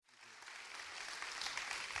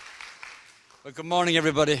Well, good morning,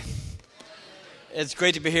 everybody. It's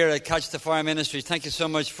great to be here at Catch the Fire Ministries. Thank you so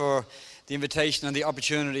much for the invitation and the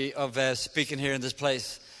opportunity of speaking here in this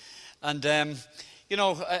place. And, I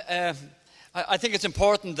think it's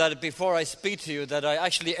important that before I speak to you, that I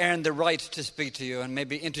actually earn the right to speak to you and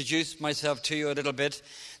maybe introduce myself to you a little bit,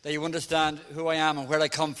 that you understand who I am and where I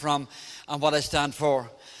come from and what I stand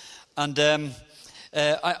for. And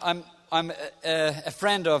I'm a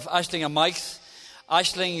friend of Aisling and Mike's.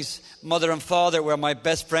 Aisling's mother and father were my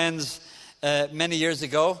best friends many years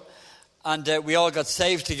ago, and we all got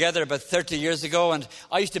saved together about 30 years ago, and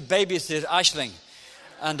I used to babysit Aisling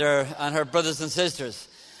and her brothers and sisters,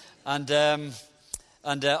 and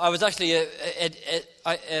I was actually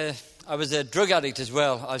I was a drug addict as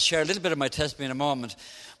well. I'll share a little bit of my testimony in a moment,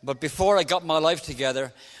 but before I got my life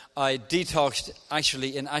together, I detoxed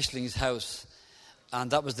actually in Aisling's house.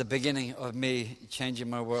 And that was the beginning of me changing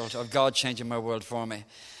my world, of God changing my world for me.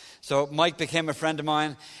 So Mike became a friend of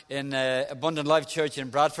mine in Abundant Life Church in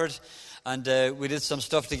Bradford. And we did some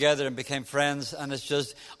stuff together and became friends. And it's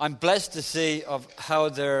just, I'm blessed to see of how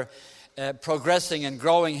they're progressing and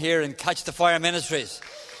growing here in Catch the Fire Ministries.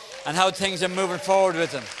 And how things are moving forward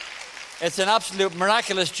with them. It's an absolute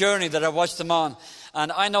miraculous journey that I've watched them on.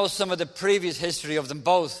 And I know some of the previous history of them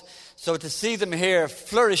both. So to see them here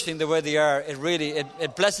flourishing the way they are,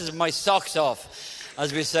 it blesses my socks off,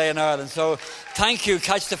 as we say in Ireland. So thank you,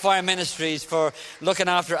 Catch the Fire Ministries, for looking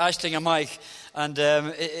after Aisling and Mike. And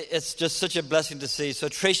it's just such a blessing to see. So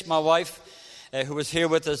Trish, my wife, who was here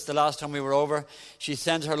with us the last time we were over, she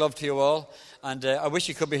sends her love to you all. And I wish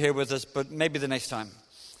you could be here with us, but maybe the next time.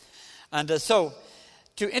 And so,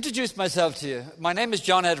 to introduce myself to you, my name is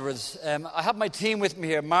John Edwards. I have my team with me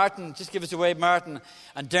here. Martin, just give us a wave, Martin.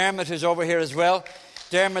 And Dermot, who's over here as well.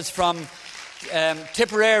 Dermot's from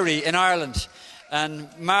Tipperary in Ireland. And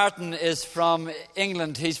Martin is from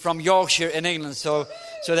England. He's from Yorkshire in England. So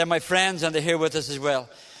they're my friends and they're here with us as well.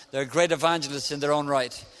 They're great evangelists in their own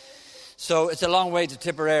right. So it's a long way to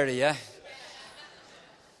Tipperary, yeah?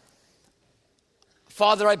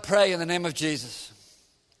 Father, I pray in the name of Jesus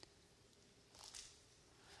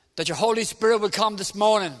that your Holy Spirit will come this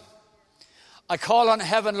morning. I call on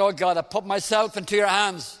heaven, Lord God. I put myself into your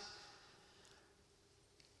hands.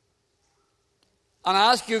 And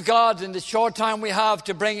I ask you, God, in the short time we have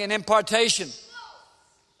to bring an impartation.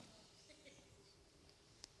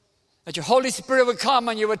 That your Holy Spirit would come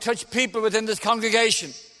and you would touch people within this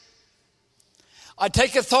congregation. I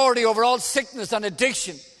take authority over all sickness and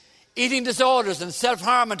addiction, eating disorders and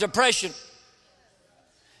self-harm and depression.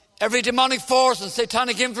 Every demonic force and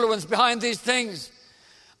satanic influence behind these things.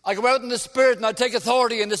 I go out in the Spirit and I take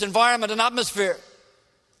authority in this environment and atmosphere.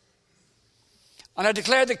 And I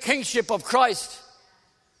declare the kingship of Christ.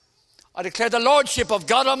 I declare the lordship of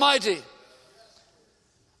God Almighty.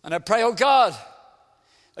 And I pray, oh God,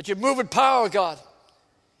 that you move with power, God.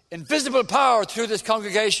 Invisible power through this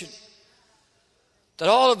congregation. That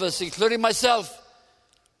all of us, including myself,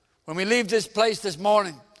 when we leave this place this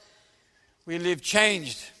morning, we leave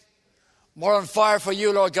changed. More on fire for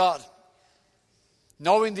you, Lord God.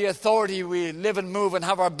 Knowing the authority we live and move and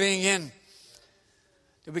have our being in.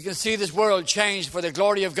 That we can see this world changed for the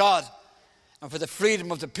glory of God. And for the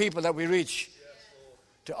freedom of the people that we reach.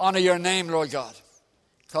 To honor your name, Lord God.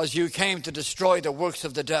 Because you came to destroy the works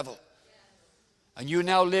of the devil. And you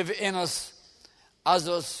now live in us, as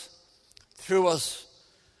us, through us,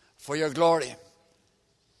 for your glory.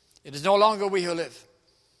 It is no longer we who live.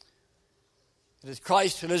 It is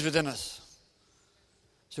Christ who lives within us.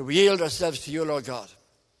 So we yield ourselves to you, Lord God.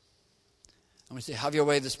 And we say, have your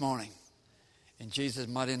way this morning. In Jesus'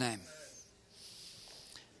 mighty name.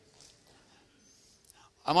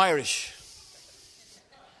 I'm Irish.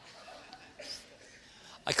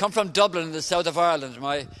 I come from Dublin in the south of Ireland.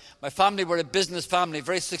 My family were a business family,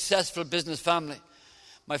 very successful business family.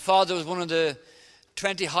 My father was one of the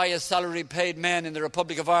 20 highest salary paid men in the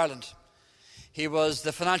Republic of Ireland. He was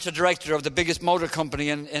the financial director of the biggest motor company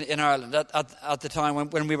in Ireland at the time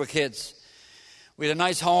when we were kids. We had a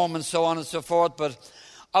nice home and so on and so forth, but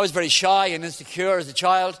I was very shy and insecure as a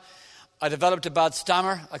child. I developed a bad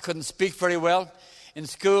stammer. I couldn't speak very well. In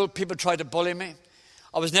school, people tried to bully me.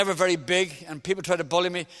 I was never very big, and people tried to bully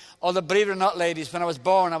me. Although, believe it or not, ladies, when I was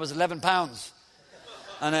born, I was 11 pounds.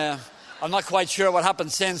 And I'm not quite sure what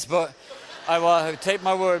happened since, but I take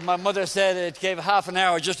my word. My mother said it gave half an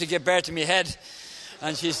hour just to give birth to my head.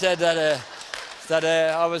 And she said that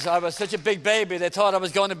I was such a big baby, they thought I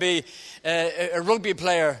was going to be a rugby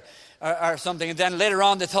player or something. And then later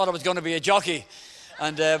on, they thought I was going to be a jockey.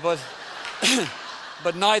 And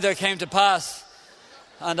but neither came to pass.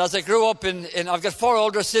 And as I grew up I've got 4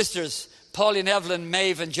 older sisters, Pauline, Evelyn,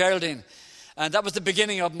 Maeve and Geraldine. And that was the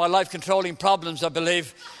beginning of my life-controlling problems, I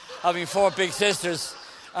believe, having 4 big sisters.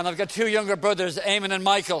 And I've got 2 younger brothers, Eamon and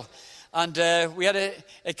Michael. And we had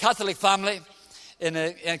a Catholic family in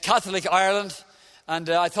Catholic Ireland. And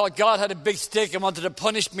I thought God had a big stick and wanted to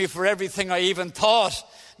punish me for everything I even thought,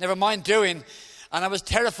 never mind doing. And I was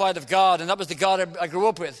terrified of God, and that was the God I grew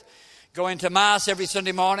up with. Going to Mass every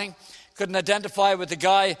Sunday morning, couldn't identify with the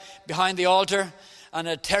guy behind the altar,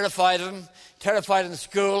 and terrified of him, terrified in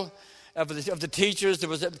school of the teachers. There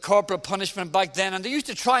was a corporal punishment back then, and they used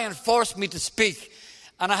to try and force me to speak,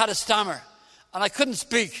 and I had a stammer, and I couldn't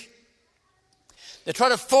speak. They tried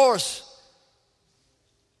to force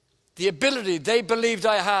the ability they believed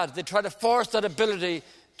I had. They tried to force that ability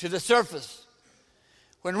to the surface,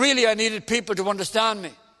 when really I needed people to understand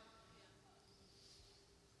me.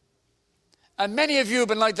 And many of you have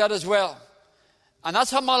been like that as well. And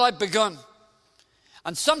that's how my life begun.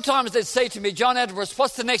 And sometimes they'd say to me, John Edwards,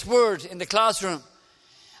 what's the next word in the classroom?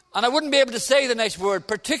 And I wouldn't be able to say the next word,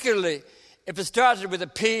 particularly if it started with a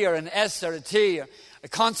P or an S or a T or a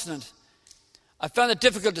consonant. I found it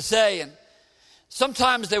difficult to say. And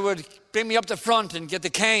sometimes they would bring me up the front and get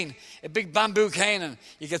the cane, a big bamboo cane, and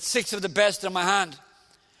you get 6 of the best in my hand.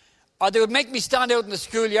 Or they would make me stand out in the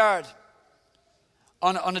schoolyard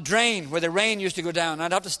on a drain where the rain used to go down.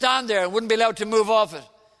 I'd have to stand there and wouldn't be allowed to move off it.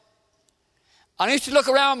 And I used to look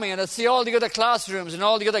around me and I'd see all the other classrooms and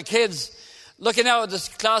all the other kids looking out of the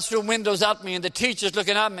classroom windows at me and the teachers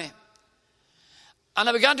looking at me. And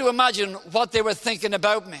I began to imagine what they were thinking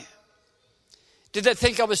about me. Did they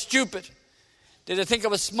think I was stupid? Did they think I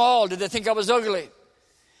was small? Did they think I was ugly?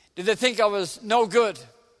 Did they think I was no good?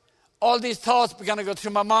 All these thoughts began to go through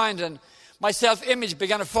my mind, and my self-image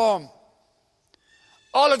began to form.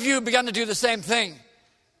 All of you began to do the same thing.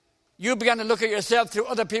 You began to look at yourself through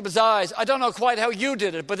other people's eyes. I don't know quite how you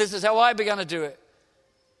did it, but this is how I began to do it.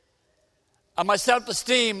 And my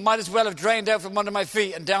self-esteem might as well have drained out from under my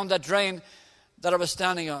feet and down that drain that I was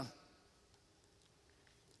standing on.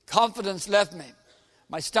 Confidence left me.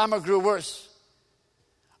 My stammer grew worse.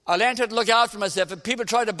 I learned how to look after myself. If people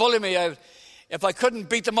tried to bully me, if I couldn't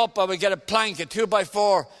beat them up, I would get a plank, a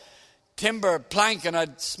 2x4 timber plank, and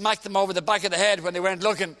I'd smack them over the back of the head when they weren't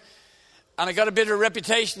looking. And I got a bit of a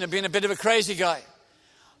reputation of being a bit of a crazy guy.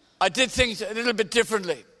 I did things a little bit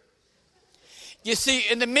differently. You see,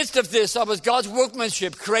 in the midst of this, I was God's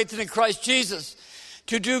workmanship, created in Christ Jesus,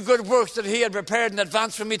 to do good works that He had prepared in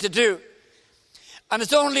advance for me to do. And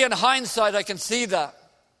it's only in hindsight I can see that.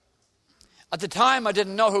 At the time, I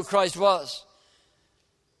didn't know who Christ was.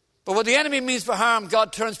 But what the enemy means for harm,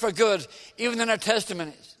 God turns for good, even in our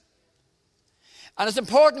testimonies. And it's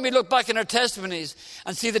important we look back in our testimonies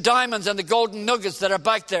and see the diamonds and the golden nuggets that are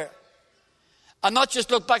back there. And not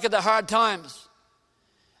just look back at the hard times.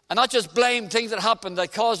 And not just blame things that happened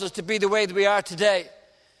that caused us to be the way that we are today.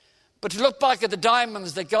 But to look back at the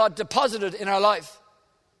diamonds that God deposited in our life.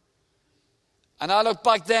 And I look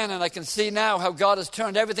back then and I can see now how God has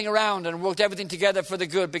turned everything around and worked everything together for the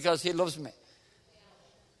good because He loves me.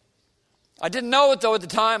 I didn't know it though at the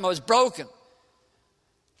time. I was broken.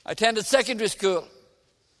 I attended secondary school.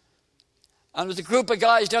 And there was a group of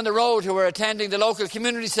guys down the road who were attending the local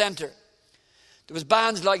community centre. There was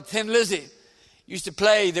bands like Thin Lizzy used to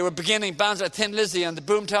play. They were beginning bands like Thin Lizzy and the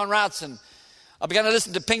Boomtown Rats. And I began to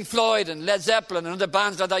listen to Pink Floyd and Led Zeppelin and other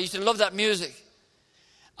bands like that. I used to love that music.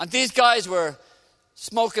 And these guys were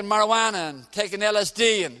smoking marijuana and taking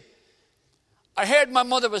LSD. And I heard my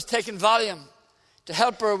mother was taking Valium to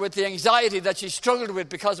help her with the anxiety that she struggled with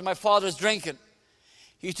because of my father's drinking.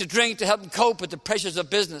 He used to drink to help him cope with the pressures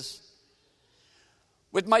of business.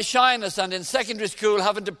 With my shyness and in secondary school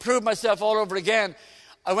having to prove myself all over again,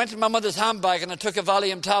 I went to my mother's handbag and I took a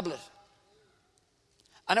Valium tablet.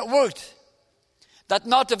 And it worked. That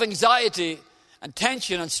knot of anxiety and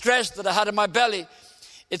tension and stress that I had in my belly,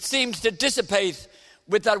 it seemed to dissipate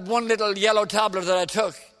with that one little yellow tablet that I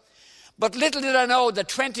took. But little did I know that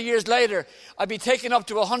 20 years later, I'd be taking up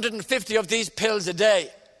to 150 of these pills a day.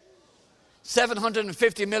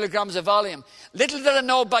 750 milligrams of Valium. Little did I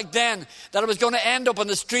know back then that I was going to end up on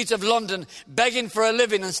the streets of London begging for a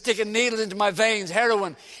living and sticking needles into my veins,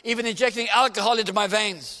 heroin, even injecting alcohol into my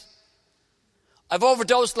veins. I've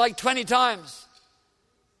overdosed like 20 times.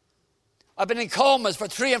 I've been in comas for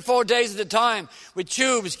 3 and 4 days at a time with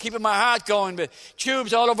tubes keeping my heart going, with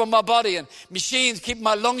tubes all over my body and machines keeping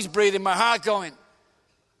my lungs breathing, my heart going.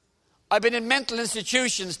 I've been in mental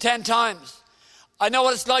institutions 10 times. I know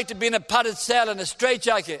what it's like to be in a padded cell in a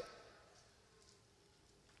straitjacket.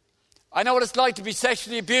 I know what it's like to be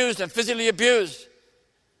sexually abused and physically abused.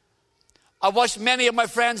 I watched many of my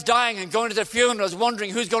friends dying and going to their funerals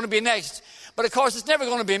wondering who's going to be next. But of course, it's never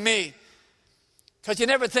going to be me Because you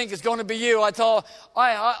never think it's going to be you. I thought,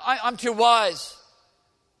 I'm too wise.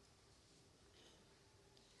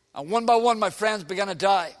 And one by one, my friends began to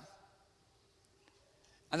die.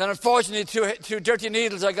 And then unfortunately, through dirty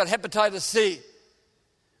needles, I got hepatitis C,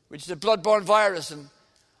 which is a blood-borne virus, and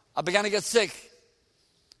I began to get sick.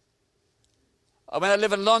 I went to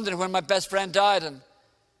live in London when my best friend died, and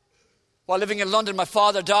while living in London, my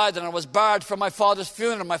father died, and I was barred from my father's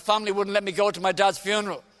funeral. My family wouldn't let me go to my dad's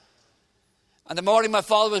funeral. And the morning my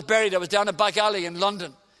father was buried, I was down a back alley in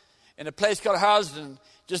London, in a place called Harlesden,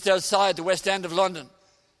 just outside the West End of London.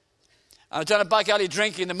 I was down a back alley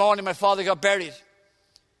drinking. The morning my father got buried.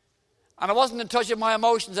 And I wasn't in touch with my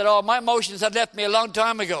emotions at all. My emotions had left me a long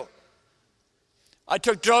time ago. I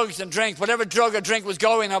took drugs and drink. Whatever drug or drink was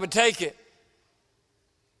going, I would take it.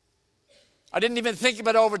 I didn't even think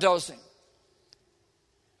about overdosing.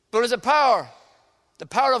 But it was a power. The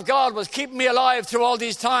power of God was keeping me alive through all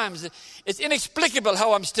these times. It's inexplicable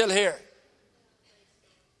how I'm still here.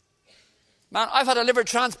 Man, I've had a liver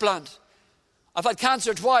transplant. I've had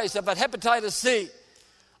cancer twice. I've had hepatitis C.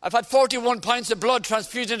 I've had 41 pints of blood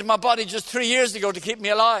transfused into my body just 3 years ago to keep me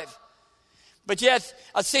alive. But yet,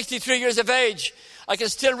 at 63 years of age, I can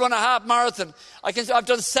still run a half marathon. I've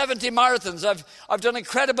done 70 marathons. I've done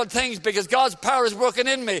incredible things because God's power is working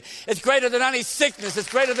in me. It's greater than any sickness. It's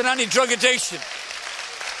greater than any drug addiction.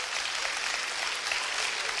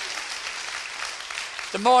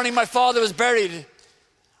 The morning my father was buried,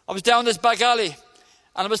 I was down this back alley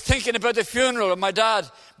and I was thinking about the funeral of my dad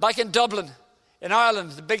back in Dublin, in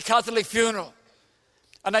Ireland, the big Catholic funeral.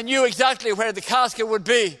 And I knew exactly where the casket would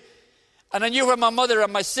be. And I knew where my mother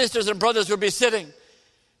and my sisters and brothers would be sitting.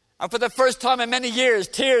 And for the first time in many years,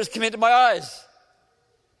 tears came into my eyes.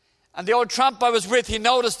 And the old tramp I was with, he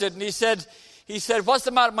noticed it and he said, "What's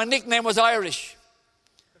the matter?" My nickname was Irish.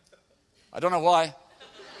 I don't know why.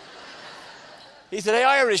 He said, "Hey,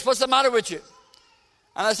 Irish, what's the matter with you?"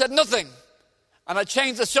 And I said, "Nothing." And I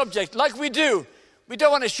changed the subject. Like we do. We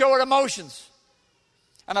don't want to show our emotions.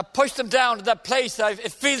 And I pushed them down to that place.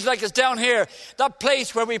 It feels like it's down here. That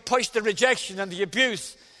place where we push the rejection and the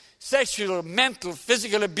abuse. Sexual, mental,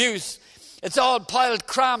 physical abuse. It's all piled,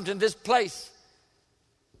 crammed in this place.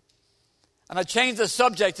 And I changed the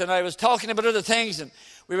subject and I was talking about other things. And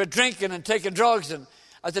we were drinking and taking drugs. And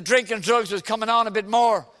as the drinking and drugs was coming on a bit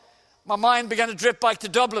more, my mind began to drift back to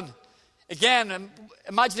Dublin. Again,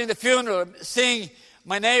 imagining the funeral, seeing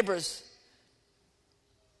my neighbours,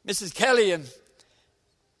 Mrs. Kelly and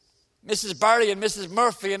Mrs. Barry and Mrs.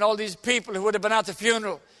 Murphy and all these people who would have been at the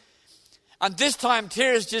funeral. And this time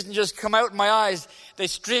tears didn't just come out in my eyes, they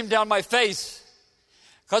streamed down my face.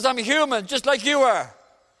 Because I'm human, just like you are.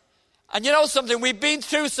 And you know something, we've been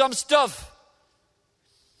through some stuff.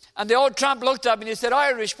 And the old tramp looked at me and he said,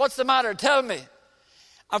 "Irish, what's the matter? Tell me."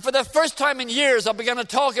 And for the first time in years, I began to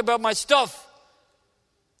talk about my stuff.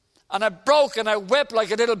 And I broke and I wept like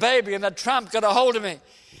a little baby. And that tramp got a hold of me.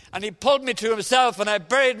 And he pulled me to himself. And I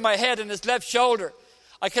buried my head in his left shoulder.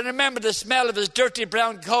 I can remember the smell of his dirty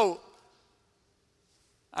brown coat.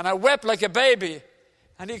 And I wept like a baby.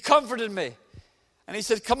 And he comforted me. And he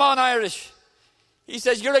said, "Come on, Irish." He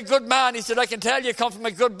says, "You're a good man." He said, "I can tell you come from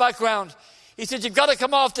a good background." He said, "You've got to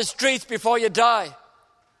come off the streets before you die.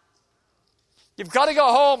 You've got to go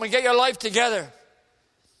home and get your life together."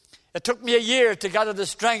 It took me a year to gather the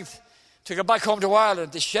strength to go back home to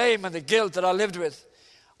Ireland, the shame and the guilt that I lived with.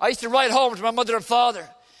 I used to write home to my mother and father.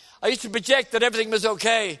 I used to project that everything was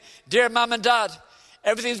okay. "Dear Mum and Dad,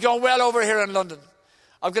 everything's going well over here in London.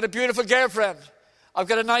 I've got a beautiful girlfriend. I've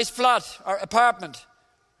got a nice flat or apartment.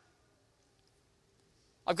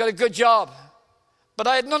 I've got a good job." But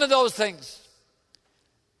I had none of those things.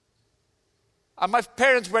 And my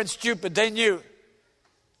parents weren't stupid. They knew.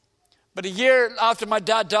 But a year after my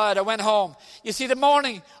dad died, I went home. You see, the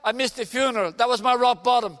morning I missed the funeral, that was my rock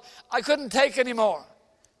bottom. I couldn't take anymore.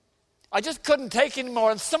 I just couldn't take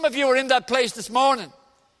anymore. And some of you are in that place this morning.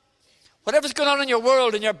 Whatever's going on in your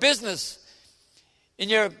world, in your business, in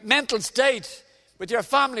your mental state, with your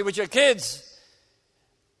family, with your kids,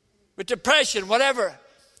 with depression, whatever,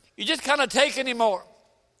 you just cannot take anymore.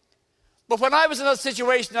 But when I was in that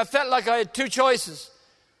situation, I felt like I had two choices.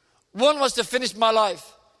 One was to finish my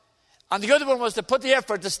life. And the other one was to put the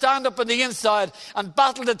effort to stand up on the inside and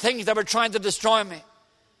battle the things that were trying to destroy me.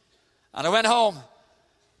 And I went home.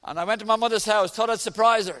 And I went to my mother's house, thought I'd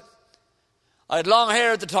surprise her. I had long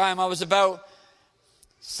hair at the time. I was about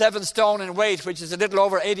 7 stone in weight, which is a little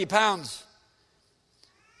over 80 pounds.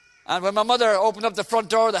 And when my mother opened up the front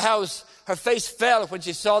door of the house, her face fell when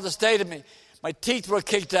she saw the state of me. My teeth were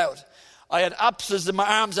kicked out. I had abscesses in my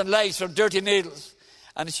arms and legs from dirty needles.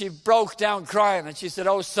 And she broke down crying and she said,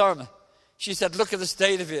 "Oh, son," She said, look at the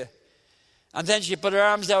state of you. And then she put her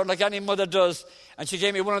arms out like any mother does, and she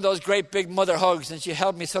gave me one of those great big mother hugs, and she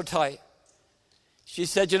held me so tight. She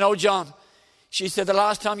said, you know, John, she said, the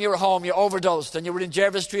last time you were home, you overdosed, and you were in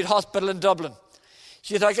Jervis Street Hospital in Dublin.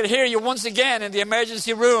 She said, I could hear you once again in the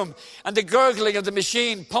emergency room, and the gurgling of the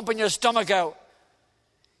machine pumping your stomach out.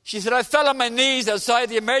 She said, I fell on my knees outside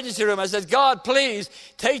the emergency room. I said, God, please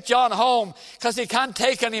take John home because he can't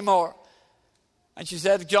take anymore. And she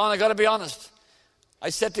said, John, I got to be honest. I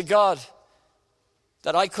said to God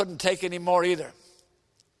that I couldn't take any more either.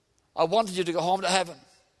 I wanted you to go home to heaven.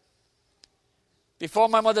 Before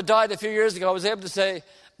my mother died a few years ago, I was able to say,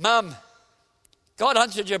 Mom, God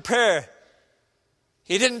answered your prayer.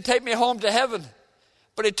 He didn't take me home to heaven,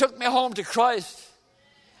 but he took me home to Christ.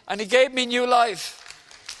 And he gave me new life.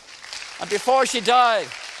 And before she died,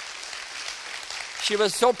 she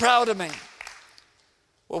was so proud of me.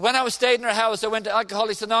 Well, when I was staying in her house, I went to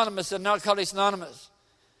Alcoholics Anonymous and Narcotics Anonymous.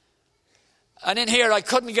 And in here, I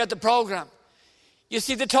couldn't get the program. You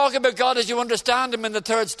see, they talk about God as you understand him in the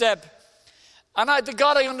third step. And the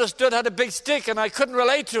God I understood had a big stick, and I couldn't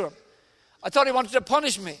relate to him. I thought he wanted to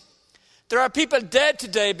punish me. There are people dead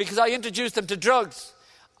today because I introduced them to drugs.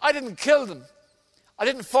 I didn't kill them. I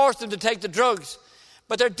didn't force them to take the drugs.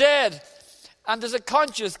 But they're dead. And there's a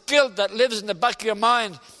conscious guilt that lives in the back of your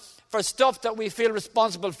mind for stuff that we feel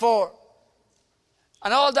responsible for.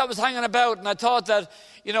 And all that was hanging about, and I thought that,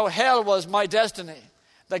 hell was my destiny.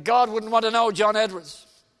 That God wouldn't want to know John Edwards.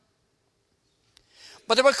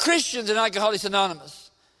 But there were Christians in Alcoholics Anonymous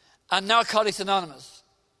and Narcotics Anonymous.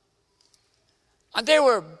 And they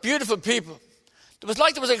were beautiful people. It was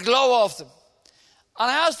like there was a glow off them. And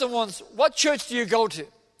I asked them once, what church do you go to?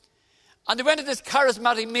 And they went to this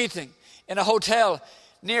charismatic meeting in a hotel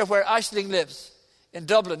near where Aisling lives, in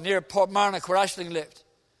Dublin, near Portmarnock, where Aisling lived.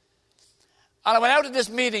 And I went out to this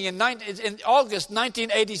meeting in August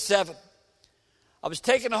 1987. I was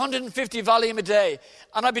taking 150 Valium a day,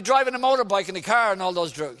 and I'd be driving a motorbike in the car and all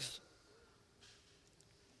those drugs.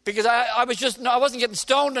 Because I wasn't getting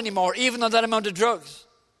stoned anymore, even on that amount of drugs.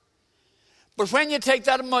 But when you take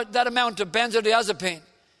that amount of benzodiazepine,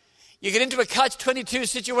 you get into a catch-22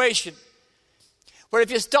 situation where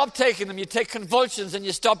if you stop taking them, you take convulsions and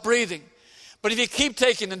you stop breathing. But if you keep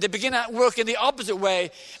taking them, they begin to work in the opposite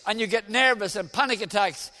way, and you get nervous and panic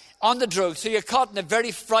attacks on the drugs. So you're caught in a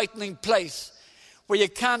very frightening place where you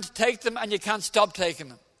can't take them and you can't stop taking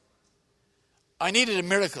them. I needed a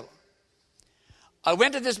miracle. I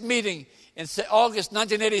went to this meeting in August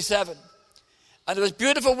 1987, and there was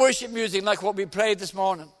beautiful worship music like what we played this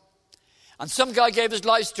morning. And some guy gave his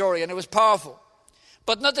life story, and it was powerful.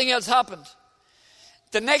 But nothing else happened.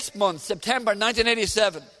 The next month, September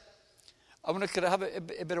 1987, could I have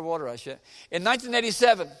a bit of water, actually? In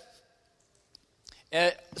 1987,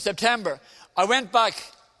 September, I went back,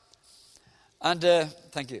 and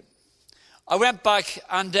thank you. I went back,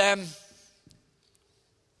 and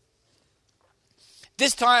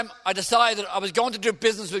this time I decided I was going to do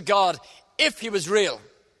business with God if he was real.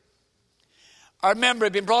 I remember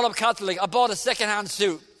I'd been brought up Catholic. I bought a second-hand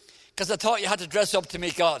suit because I thought you had to dress up to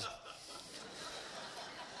meet God.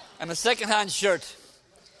 And a second-hand shirt.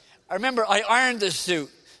 I remember I ironed this suit,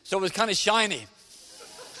 so it was kind of shiny.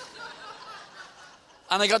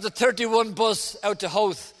 And I got the 31 bus out to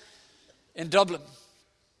Howth in Dublin.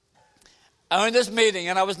 I was in this meeting,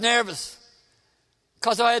 and I was nervous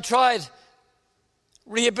because I had tried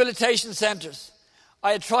rehabilitation centres.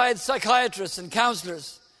 I had tried psychiatrists and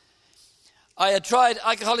counsellors. I had tried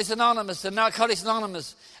Alcoholics Anonymous and Narcotics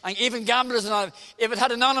Anonymous and even Gamblers Anonymous. If it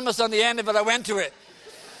had Anonymous on the end of it, I went to it,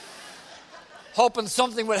 hoping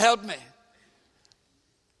something would help me.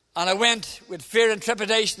 And I went with fear and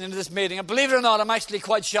trepidation into this meeting. And believe it or not, I'm actually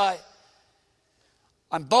quite shy.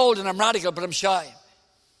 I'm bold and I'm radical, but I'm shy.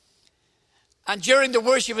 And during the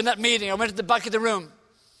worship in that meeting, I went to the back of the room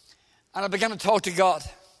and I began to talk to God.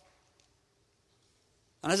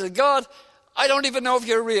 And I said, God, I don't even know if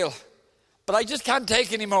you're real, but I just can't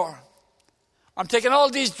take anymore. I'm taking all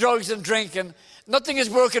these drugs and drink and nothing is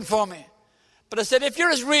working for me. But I said, if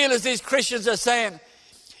you're as real as these Christians are saying,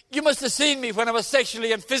 you must have seen me when I was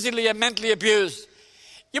sexually and physically and mentally abused.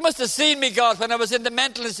 You must have seen me, God, when I was in the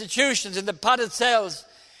mental institutions, in the padded cells,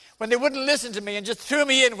 when they wouldn't listen to me and just threw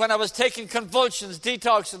me in when I was taking convulsions,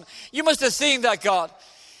 detoxing. You must have seen that, God.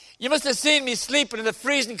 You must have seen me sleeping in the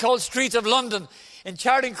freezing cold streets of London, in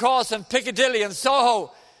Charing Cross and Piccadilly and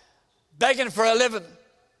Soho, begging for a living.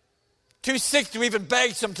 Too sick to even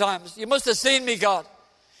beg sometimes. You must have seen me, God.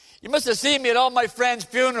 You must have seen me at all my friends'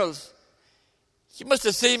 funerals. You must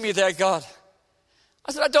have seen me there, God.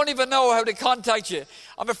 I said, I don't even know how to contact you.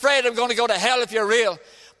 I'm afraid I'm going to go to hell if you're real.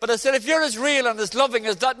 But I said, if you're as real and as loving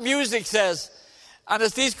as that music says, and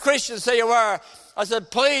as these Christians say you are, I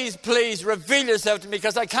said, please, please reveal yourself to me,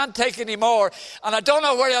 because I can't take any more and I don't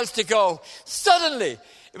know where else to go. Suddenly,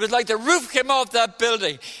 it was like the roof came off that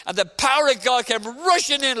building and the power of God came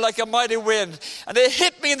rushing in like a mighty wind. And it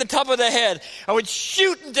hit me in the top of the head. I went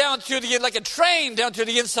shooting down through like a train down through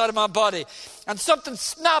the inside of my body. And something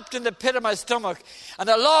snapped in the pit of my stomach. And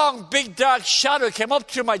a long, big, dark shadow came up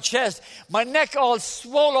through my chest. My neck all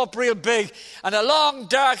swole up real big. And a long,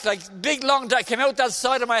 dark, big, long dark came out that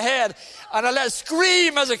side of my head. And I let a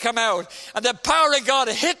scream as it came out. And the power of God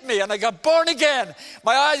hit me. And I got born again.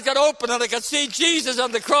 My eyes got open and I could see Jesus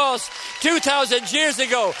on the cross 2,000 years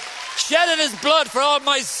ago, shedding his blood for all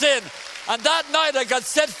my sin. And that night I got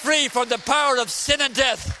set free from the power of sin and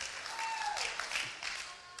death.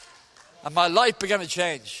 And my life began to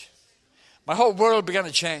change. My whole world began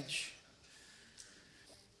to change.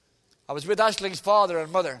 I was with Aisling's father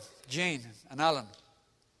and mother, Jean and Alan.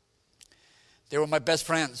 They were my best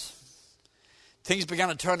friends. Things began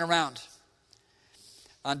to turn around.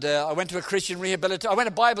 And I went to a Christian rehabilitation. I went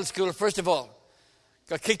to Bible school, first of all.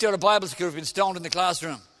 Got kicked out of Bible school for being stoned in the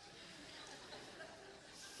classroom.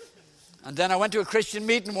 And then I went to a Christian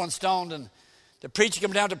meeting once, stoned, and the preacher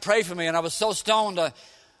came down to pray for me, and I was so stoned.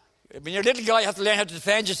 When you're a little guy, you have to learn how to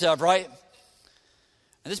defend yourself, right?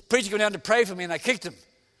 And this preacher came down to pray for me, and I kicked him.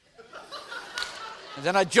 And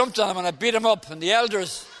then I jumped on him, and I beat him up. And the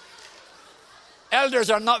elders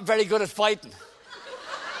are not very good at fighting.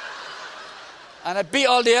 And I beat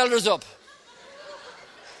all the elders up.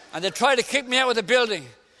 And they tried to kick me out of the building,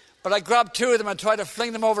 but I grabbed two of them and tried to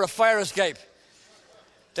fling them over a fire escape.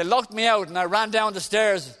 They locked me out, and I ran down the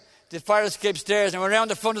stairs, the fire escape stairs, and went around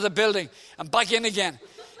the front of the building and back in again.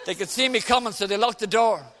 They could see me coming, so they locked the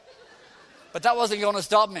door. But that wasn't going to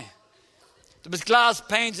stop me. There was glass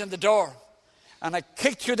panes in the door. And I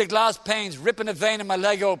kicked through the glass panes, ripping a vein in my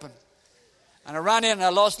leg open. And I ran in and I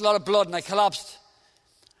lost a lot of blood and I collapsed.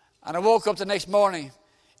 And I woke up the next morning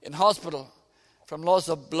in hospital from loss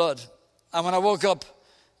of blood. And when I woke up,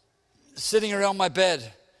 sitting around my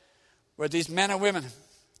bed were these men and women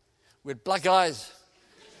with black eyes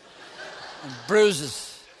and bruises.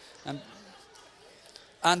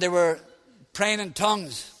 And they were praying in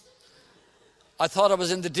tongues. I thought I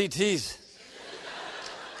was in the DTs.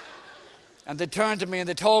 And they turned to me and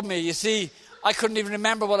they told me, you see, I couldn't even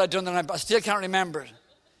remember what I'd done. And I still can't remember it.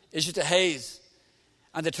 It's just a haze.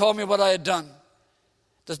 And they told me what I had done.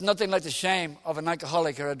 There's nothing like the shame of an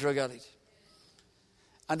alcoholic or a drug addict.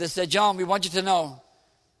 And they said, John, we want you to know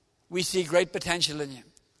we see great potential in you.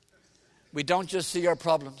 We don't just see your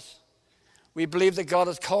problems. We believe that God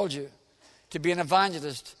has called you to be an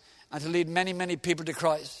evangelist and to lead many, many people to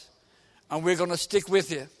Christ. And we're going to stick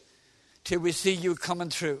with you till we see you coming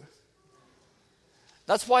through.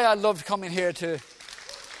 That's why I loved coming here to...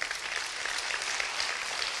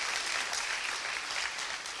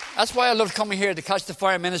 That's why I loved coming here to Catch the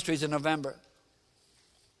Fire Ministries in November.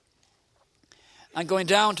 And going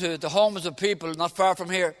down to the homes of people not far from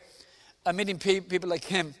here and meeting people like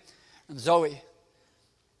him and Zoe.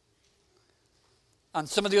 And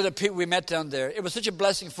some of the other people we met down there. It was such a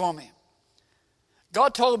blessing for me.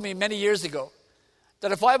 God told me many years ago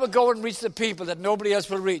that if I would go and reach the people that nobody else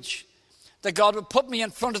will reach, that God would put me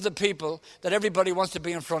in front of the people that everybody wants to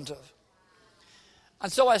be in front of.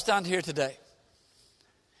 And so I stand here today.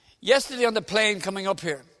 Yesterday on the plane coming up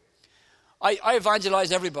here, I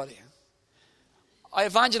evangelized everybody. I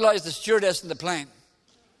evangelized the stewardess in the plane.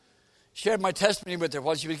 Shared my testimony with her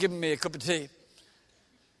while she was giving me a cup of tea.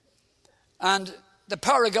 And the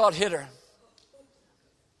power of God hit her.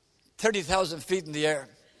 30,000 feet in the air.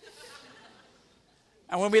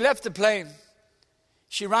 And when we left the plane,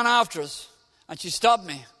 she ran after us and she stopped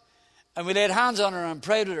me. And we laid hands on her and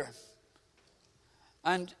prayed with her.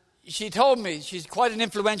 And she told me she's quite an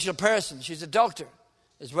influential person. She's a doctor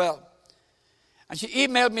as well. And she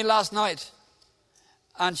emailed me last night.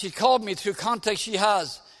 And she called me through contacts she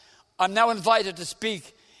has. I'm now invited to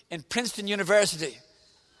speak in Princeton University.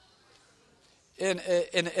 In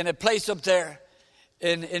a place up there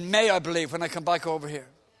in May, I believe, when I come back over here.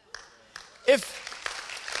 If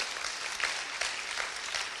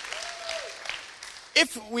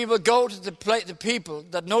we will go to the people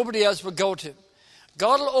that nobody else will go to,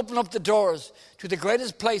 God will open up the doors to the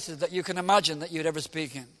greatest places that you can imagine that you'd ever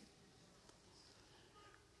speak in.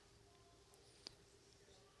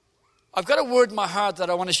 I've got a word in my heart that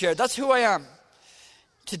I want to share. That's who I am.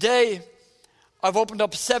 Today, I've opened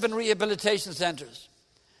up 7 rehabilitation centres.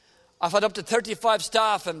 I've had up to 35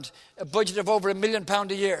 staff and a budget of over £1 million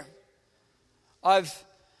a year. I've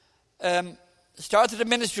started a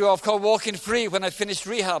ministry off called Walking Free when I finished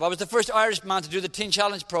rehab. I was the first Irish man to do the Teen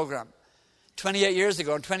Challenge program 28 years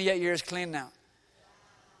ago. I'm 28 years clean now.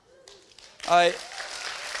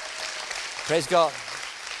 Praise God.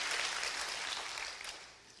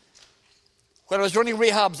 When I was running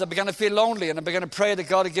rehabs, I began to feel lonely and I began to pray that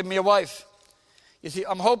God would give me a wife. You see,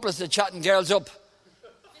 I'm hopeless at chatting girls up.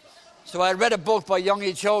 So I read a book by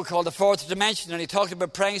Young-E Cho called The Fourth Dimension, and he talked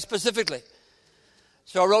about praying specifically.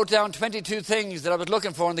 So I wrote down 22 things that I was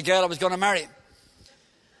looking for in the girl I was going to marry.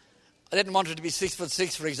 I didn't want her to be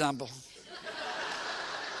 6'6", for example.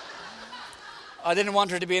 I didn't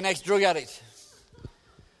want her to be an ex-drug addict.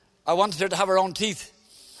 I wanted her to have her own teeth.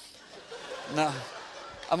 No,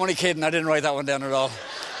 I'm only kidding. I didn't write that one down at all.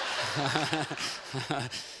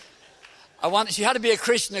 She had to be a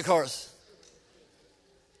Christian, of course.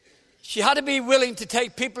 She had to be willing to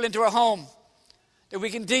take people into her home that we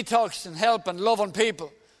can detox and help and love on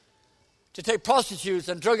people. To take prostitutes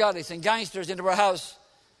and drug addicts and gangsters into her house.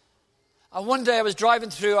 And one day I was driving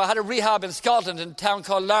through, I had a rehab in Scotland in a town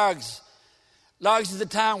called Largs. Largs is the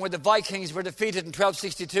town where the Vikings were defeated in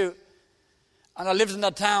 1262. And I lived in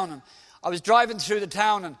that town. And I was driving through the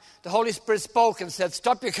town and the Holy Spirit spoke and said,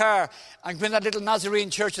 stop your car and go in that little Nazarene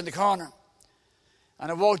church in the corner. And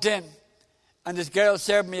I walked in and this girl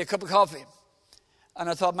served me a cup of coffee. And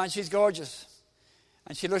I thought, man, she's gorgeous.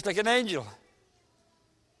 And she looks like an angel.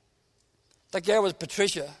 That girl was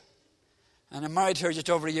Patricia. And I married her just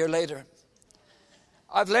over a year later.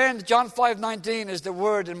 I've learned John 5:19 is the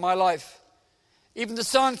word in my life. Even the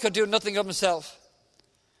Son could do nothing of himself.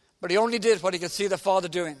 But he only did what he could see the Father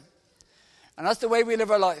doing. And that's the way we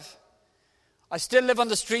live our life. I still live on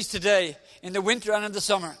the streets today, in the winter and in the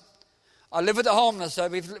summer. I live with the homeless.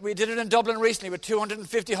 We did it in Dublin recently with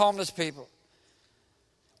 250 homeless people.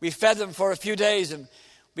 We fed them for a few days and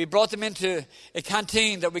we brought them into a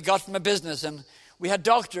canteen that we got from a business. And we had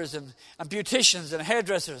doctors and beauticians and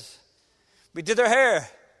hairdressers. We did their hair.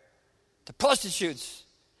 The prostitutes.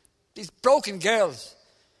 These broken girls.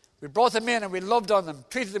 We brought them in and we loved on them,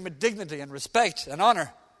 treated them with dignity and respect and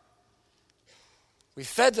honor. We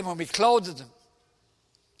fed them and we clothed them.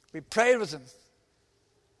 We prayed with them.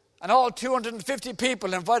 And all 250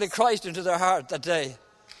 people invited Christ into their heart that day.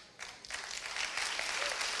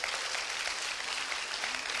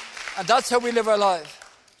 And that's how we live our life.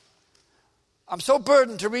 I'm so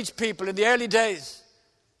burdened to reach people in the early days.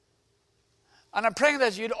 And I'm praying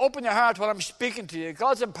that you'd open your heart while I'm speaking to you.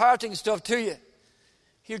 God's imparting stuff to you.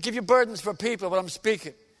 He'll give you burdens for people while I'm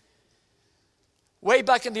speaking. Way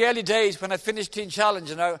back in the early days when I finished Teen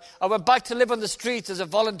Challenge, and I went back to live on the streets as I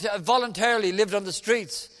voluntarily lived on the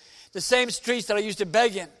streets. The same streets that I used to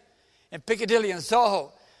beg in Piccadilly and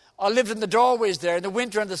Soho. I lived in the doorways there in the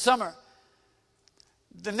winter and the summer.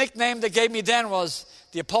 The nickname they gave me then was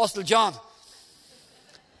the Apostle John.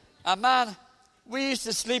 And man, we used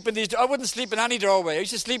to sleep in these. I wouldn't sleep in any doorway. I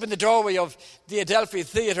used to sleep in the doorway of the Adelphi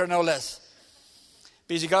Theatre, no less.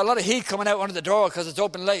 Because you got a lot of heat coming out under the door because it's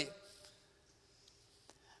open late.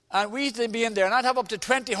 And we used to be in there, and I'd have up to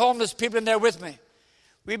 20 homeless people in there with me.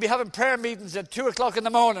 We'd be having prayer meetings at 2 o'clock in the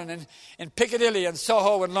morning in Piccadilly and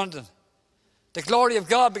Soho in London. The glory of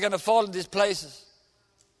God began to fall in these places.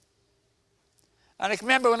 And I can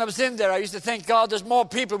remember when I was in there, I used to think, God, there's more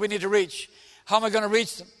people we need to reach. How am I going to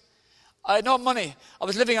reach them? I had no money. I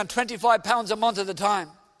was living on £25 a month at the time,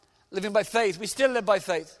 living by faith. We still live by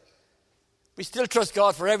faith. We still trust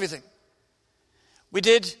God for everything.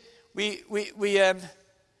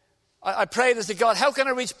 I prayed and said, God, how can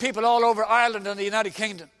I reach people all over Ireland and the United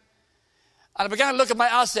Kingdom? And I began to look at my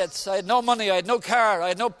assets. I had no money, I had no car, I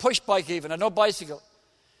had no push bike even, I had no bicycle.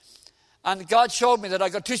 And God showed me that I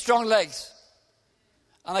got 2 strong legs.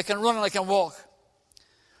 And I can run and I can walk.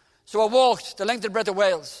 So I walked the length and breadth of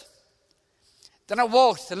Wales. Then I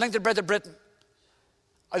walked the length and breadth of Britain.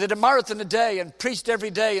 I did a marathon a day and preached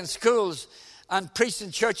every day in schools and preached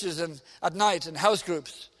in churches and at night in house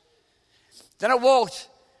groups. Then I walked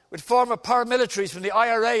with former paramilitaries from the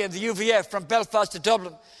IRA and the UVF from Belfast to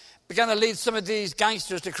Dublin, began to lead some of these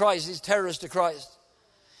gangsters to Christ, these terrorists to Christ.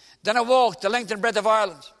 Then I walked the length and breadth of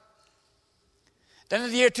Ireland. Then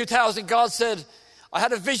in the year 2000, God said, I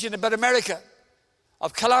had a vision about America,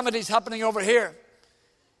 of calamities happening over here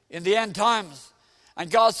in the end times. And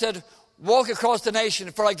God said, walk across the nation,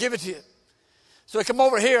 for I give it to you. So I come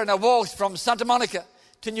over here and I walked from Santa Monica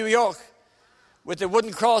to New York with the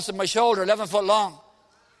wooden cross on my shoulder, 11 foot long.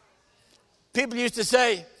 People used to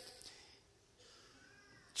say,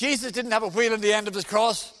 Jesus didn't have a wheel in the end of his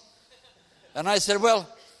cross. And I said, well,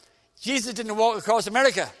 Jesus didn't walk across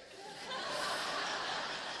America.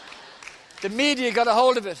 The media got a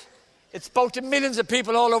hold of it. It spoke to millions of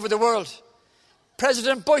people all over the world.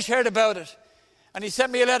 President Bush heard about it, and he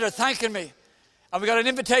sent me a letter thanking me, and we got an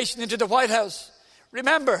invitation into the White House.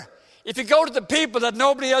 Remember, if you go to the people that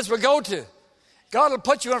nobody else will go to, God will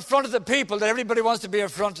put you in front of the people that everybody wants to be in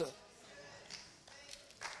front of.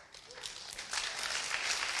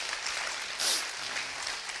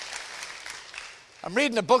 I'm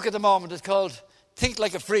reading a book at the moment. It's called Think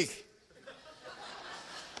Like a Freak.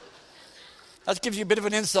 That gives you a bit of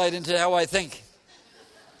an insight into how I think.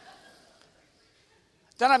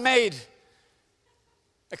 Then I made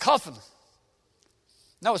a coffin.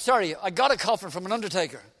 No, sorry, I got a coffin from an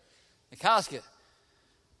undertaker, a casket.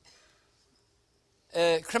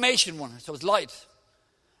 A cremation one, so it's light.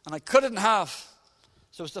 And I cut it in half.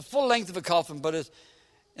 So it's the full length of a coffin, but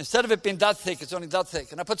instead of it being that thick, it's only that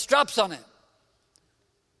thick. And I put straps on it.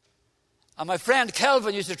 And my friend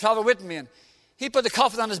Kelvin used to travel with me, and he put the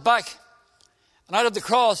coffin on his back. And I had the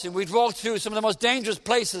cross, and we'd walk through some of the most dangerous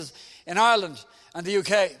places in Ireland and the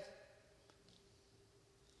UK.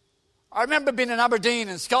 I remember being in Aberdeen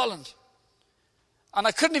in Scotland, and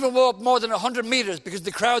I couldn't even walk more than 100 meters because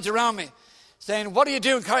the crowds around me saying, "What are you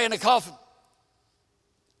doing carrying a coffin?"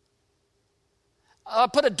 I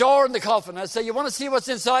put a door in the coffin. I say, "You want to see what's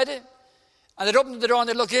inside it?" And they'd open the door and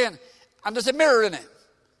they'd look in, and there's a mirror in it.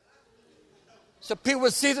 So people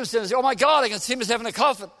would see themselves and say, "Oh my God, I can see myself in a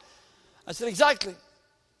coffin." I said, "Exactly.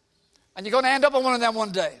 And you're going to end up on one of them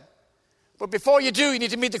one day. But before you do, you need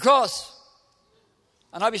to meet the cross."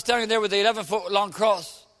 And I'd be standing there with the 11-foot long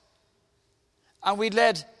cross. And we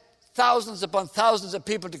led thousands upon thousands of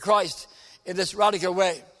people to Christ in this radical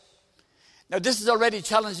way. Now, this is already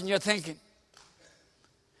challenging your thinking.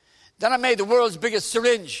 Then I made the world's biggest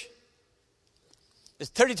syringe. It's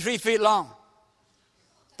 33 feet long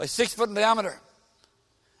by 6 foot in diameter.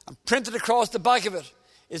 And printed across the back of it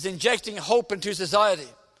is injecting hope into society.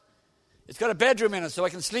 It's got a bedroom in it, so I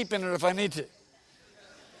can sleep in it if I need to.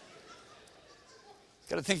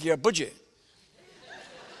 Got to think of your budget.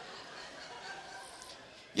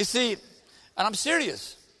 You see, and I'm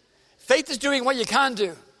serious. Faith is doing what you can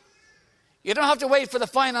do. You don't have to wait for the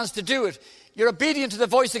finance to do it. You're obedient to the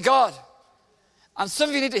voice of God. And some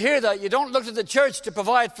of you need to hear that. You don't look to the church to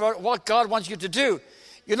provide for what God wants you to do.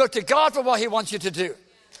 You look to God for what He wants you to do.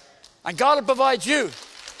 And God will provide you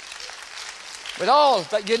with all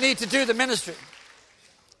that you need to do the ministry.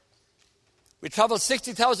 We traveled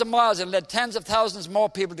 60,000 miles and led tens of thousands more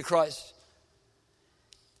people to Christ.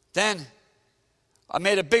 Then I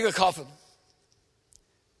made a bigger coffin.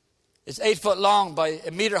 It's 8 foot long by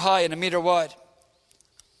 1 meter high and 1 meter wide.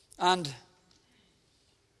 And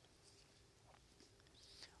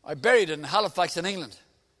I buried it in Halifax in England.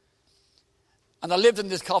 And I lived in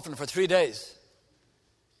this coffin for 3 days.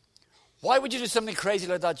 Why would you do something crazy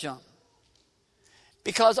like that, John?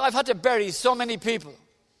 Because I've had to bury so many people.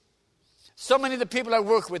 So many of the people I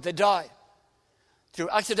work with, they die through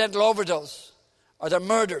accidental overdose, or they're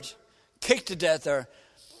murdered, kicked to death, or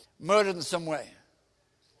murdered in some way.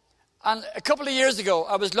 And a couple of years ago,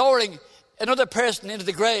 I was lowering another person into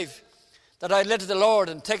the grave that I led to the Lord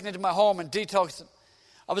and taken into my home and detoxed him.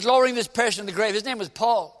 I was lowering this person in the grave. His name was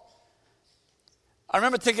Paul. I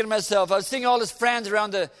remember thinking to myself, I was seeing all his friends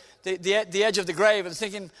around the edge of the grave and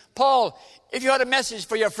thinking, Paul, if you had a message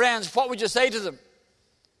for your friends, what would you say to them?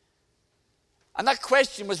 And that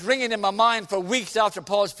question was ringing in my mind for weeks after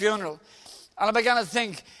Paul's funeral. And I began to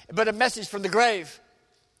think about a message from the grave.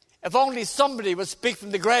 If only somebody would speak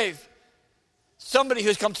from the grave. Somebody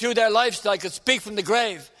who's come through their lifestyle could speak from the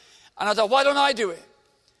grave. And I thought, why don't I do it?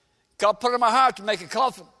 God put it in my heart to make a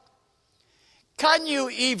coffin. Can you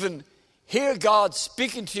even hear God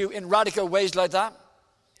speaking to you in radical ways like that?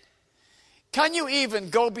 Can you even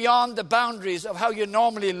go beyond the boundaries of how you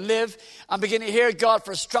normally live and begin to hear God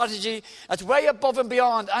for strategy that's way above and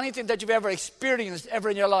beyond anything that you've ever experienced ever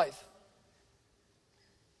in your life?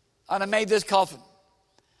 And I made this coffin.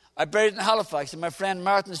 I buried it in Halifax in my friend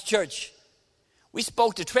Martin's church. We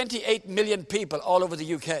spoke to 28 million people all over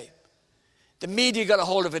the UK. The media got a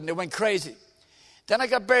hold of it and they went crazy. Then I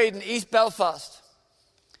got buried in East Belfast.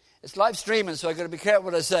 It's live streaming, so I've got to be careful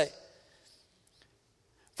what I say.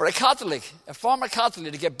 For a Catholic, a former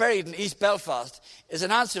Catholic, to get buried in East Belfast is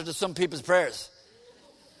an answer to some people's prayers.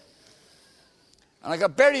 And I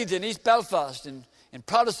got buried in East Belfast in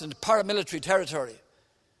Protestant paramilitary territory.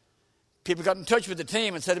 People got in touch with the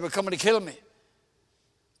team and said they were coming to kill me.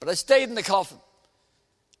 But I stayed in the coffin.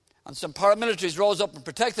 And some paramilitaries rose up and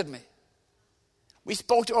protected me. We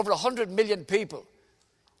spoke to over 100 million people.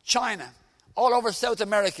 China, all over South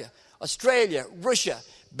America, Australia, Russia,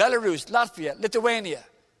 Belarus, Latvia, Lithuania,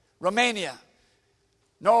 Romania,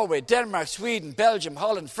 Norway, Denmark, Sweden, Belgium,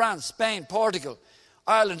 Holland, France, Spain, Portugal,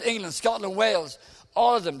 Ireland, England, Scotland, Wales,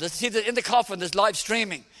 all of them. See that in the coffin, there's live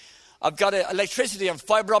streaming. I've got electricity and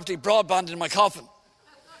fibre optic broadband in my coffin.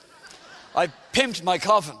 I pimped my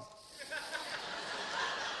coffin.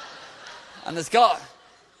 And it's got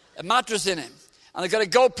a mattress in it. And I've got a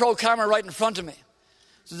GoPro camera right in front of me.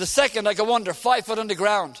 So the second I go under, 5 foot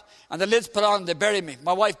underground, and the lid's put on and they bury me.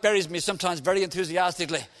 My wife buries me sometimes very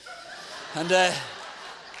enthusiastically. And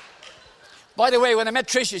by the way, when I met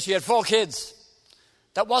Tricia, she had 4 kids.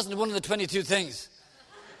 That wasn't one of the 22 things.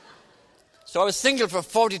 So I was single for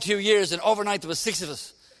 42 years, and overnight there was 6 of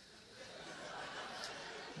us.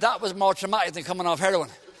 That was more traumatic than coming off heroin.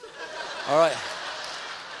 All right.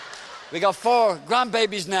 We got 4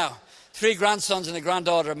 grandbabies now, 3 grandsons and a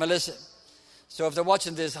granddaughter, Melissa. So if they're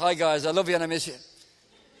watching this, hi guys, I love you and I miss you.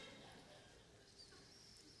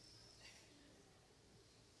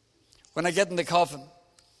 When I get in the coffin,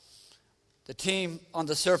 the team on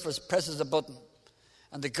the surface presses a button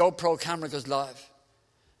and the GoPro camera goes live.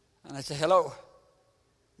 And I say, hello,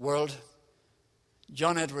 world.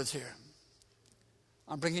 John Edwards here.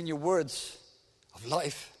 I'm bringing you words of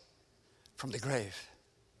life from the grave.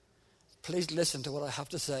 Please listen to what I have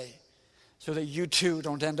to say so that you too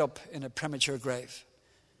don't end up in a premature grave.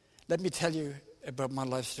 Let me tell you about my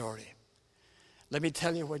life story. Let me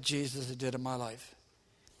tell you what Jesus did in my life.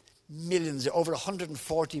 Millions, over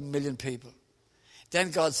 140 million people.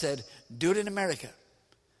 Then God said, do it in America.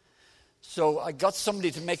 So I got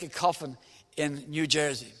somebody to make a coffin in New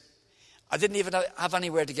Jersey. I didn't even have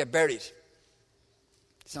anywhere to get buried.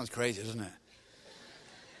 Sounds crazy, doesn't it?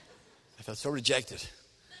 I felt so rejected.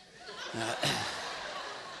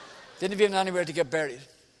 Didn't even have anywhere to get buried.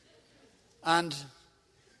 And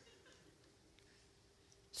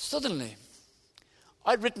suddenly,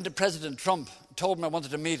 I'd written to President Trump, told him I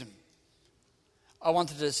wanted to meet him. I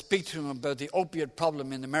wanted to speak to him about the opiate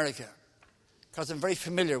problem in America, because I'm very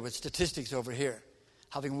familiar with statistics over here,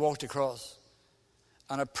 having walked across.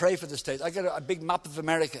 And I pray for the states. I got a big map of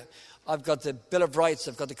America. I've got the Bill of Rights.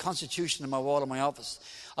 I've got the Constitution on my wall in my office.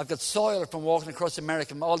 I've got soil from walking across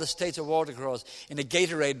America, all the states I walked across, in a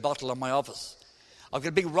Gatorade bottle on my office. I've got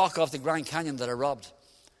a big rock off the Grand Canyon that I robbed.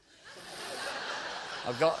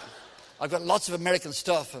 I've got lots of American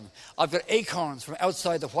stuff. And I've got acorns from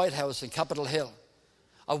outside the White House in Capitol Hill.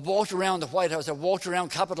 I've walked around the White House. I've walked around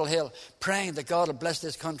Capitol Hill praying that God will bless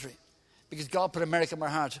this country. Because God put America in my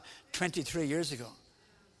heart 23 years ago.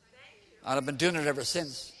 And I've been doing it ever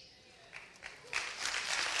since.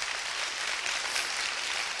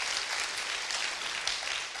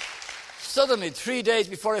 Suddenly, 3 days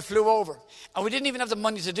before I flew over, and we didn't even have the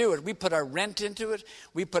money to do it. We put our rent into it.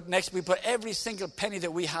 We put every single penny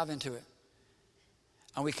that we have into it.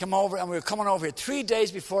 And we come over, and we were coming over here 3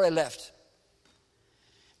 days before I left.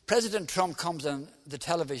 President Trump comes on the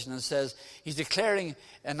television and says he's declaring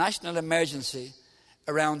a national emergency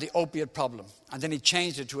around the opiate problem. And then he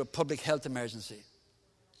changed it to a public health emergency.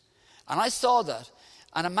 And I saw that.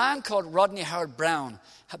 And a man called Rodney Howard-Browne,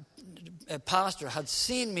 a pastor, had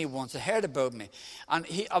seen me once, had heard about me. And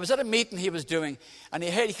I was at a meeting he was doing, and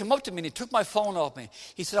he came up to me and he took my phone off me.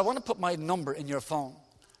 He said, I want to put my number in your phone.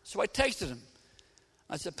 So I texted him.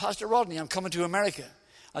 I said, Pastor Rodney, I'm coming to America.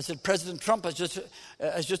 I said, President Trump has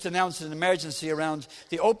just announced an emergency around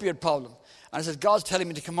the opioid problem. And I said, God's telling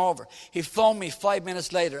me to come over. He phoned me 5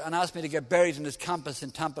 minutes later and asked me to get buried in his campus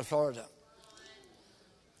in Tampa, Florida.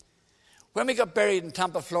 When we got buried in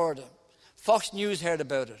Tampa, Florida, Fox News heard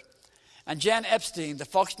about it. And Jen Epstein, the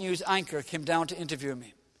Fox News anchor, came down to interview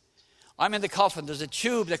me. I'm in the coffin. There's a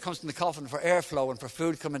tube that comes from the coffin for airflow and for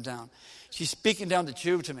food coming down. She's speaking down the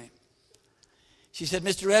tube to me. She said,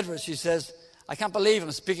 Mr. Edwards, she says, I can't believe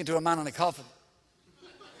I'm speaking to a man in a coffin.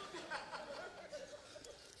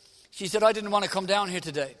 She said, I didn't want to come down here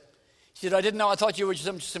today. She said, I didn't know. I thought you were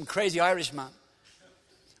some crazy Irish man.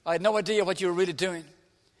 I had no idea what you were really doing.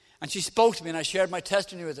 And she spoke to me, and I shared my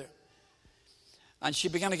testimony with her. And she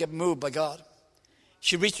began to get moved by God.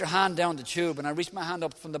 She reached her hand down the tube, and I reached my hand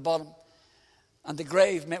up from the bottom. And the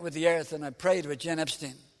grave met with the earth, and I prayed with Jen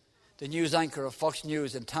Epstein, the news anchor of Fox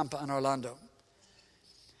News in Tampa and Orlando.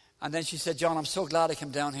 And then she said, John, I'm so glad I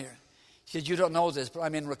came down here. She said, you don't know this, but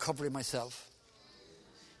I'm in recovery myself.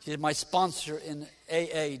 She said, my sponsor in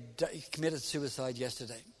AA committed suicide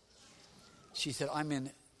yesterday. She said, I'm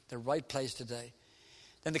in the right place today.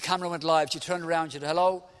 Then the camera went live. She turned around. She said,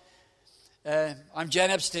 hello, I'm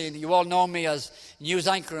Jen Epstein. You all know me as news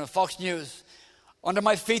anchor on Fox News. Under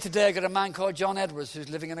my feet today, I got a man called John Edwards who's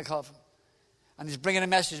living in a coffin. And he's bringing a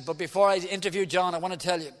message. But before I interview John, I want to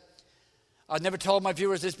tell you, I've never told my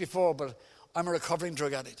viewers this before, but I'm a recovering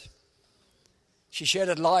drug addict. She shared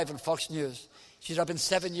it live on Fox News. She said, I've been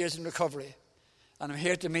 7 years in recovery. And I'm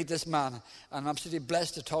here to meet this man. And I'm absolutely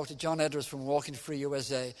blessed to talk to John Edwards from Walking Free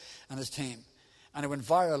USA and his team. And it went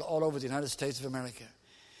viral all over the United States of America.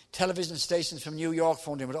 Television stations from New York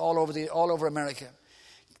phoned in, but all over America.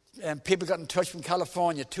 And people got in touch from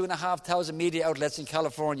California. 2,500 media outlets in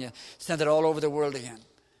California sent it all over the world again.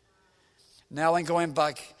 Now I'm going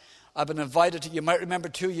back. I've been invited to, you might remember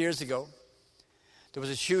 2 years ago, there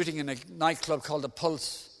was a shooting in a nightclub called the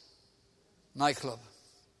Pulse nightclub.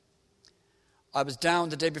 I was down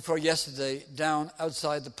the day before yesterday, down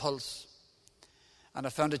outside the Pulse. And I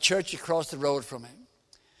found a church across the road from it.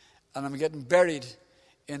 And I'm getting buried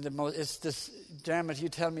in the most, it's this, Dermot, you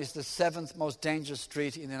tell me it's the 7th most dangerous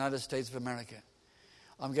street in the United States of America.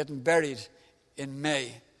 I'm getting buried in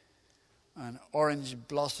May, an orange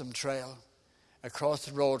blossom trail across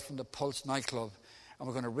the road from the Pulse nightclub. And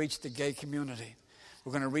we're going to reach the gay community.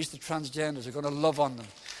 We're going to reach the transgenders. We're going to love on them.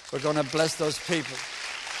 We're going to bless those people.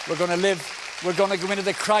 We're going to live. We're going to go into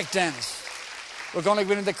the crack dens. We're going to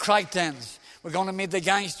go into the crack dens. We're going to meet the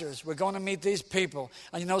gangsters. We're going to meet these people.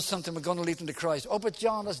 And you know something? We're going to lead them to Christ. Oh, but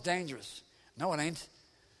John, that's dangerous. No, it ain't.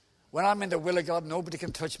 When I'm in the will of God, nobody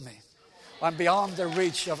can touch me. I'm beyond the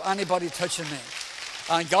reach of anybody touching me.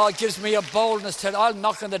 And God gives me a boldness to, I'll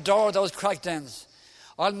knock on the door of those crack dens.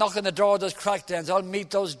 I'll knock on the door of those crack dens. I'll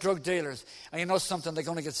meet those drug dealers. And you know something? They're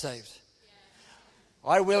going to get saved.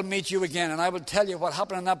 I will meet you again, and I will tell you what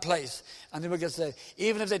happened in that place. And they will get saved.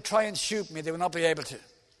 Even if they try and shoot me, they will not be able to.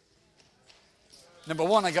 Number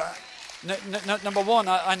one,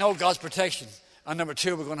 I know God's protection. And number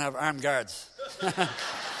two, we're going to have armed guards.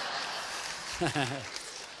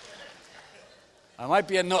 I might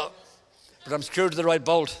be a nut, but I'm screwed to the right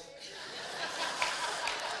bolt.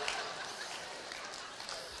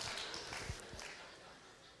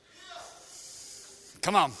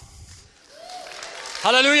 Come on.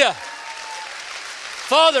 Hallelujah.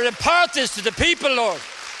 Father, impart this to the people, Lord.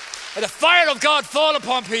 Let the fire of God fall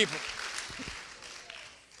upon people.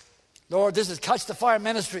 Lord, this is Catch the Fire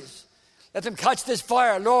Ministries. Let them catch this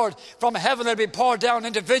fire. Lord, from heaven let it be poured down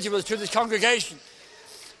individuals to this congregation.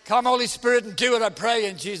 Come, Holy Spirit, and do it, I pray,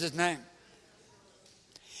 in Jesus' name.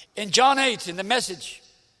 In John 8, in the Message,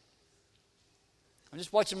 I'm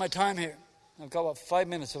just watching my time here. I've got about 5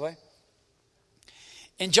 minutes away.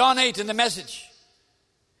 In John 8, in the Message,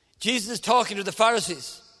 Jesus is talking to the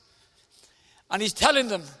Pharisees. And he's telling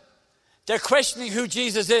them, they're questioning who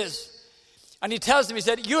Jesus is. And he tells them, he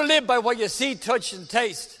said, you live by what you see, touch, and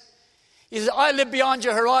taste. He says, I live beyond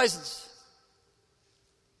your horizons.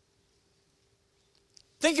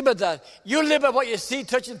 Think about that. You live by what you see,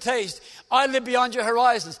 touch, and taste. I live beyond your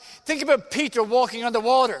horizons. Think about Peter walking on the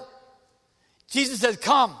water. Jesus said,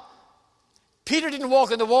 come. Peter didn't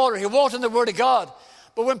walk on the water. He walked on the Word of God.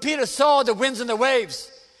 But when Peter saw the winds and the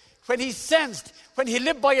waves, when he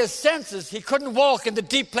lived by his senses, he couldn't walk in the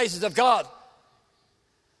deep places of God.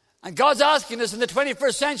 And God's asking us in the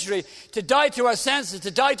 21st century to die to our senses,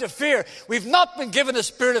 to die to fear. We've not been given a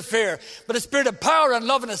spirit of fear, but a spirit of power and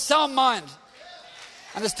love and a sound mind.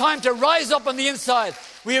 And it's time to rise up on the inside.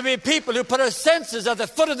 We will be people who put our senses at the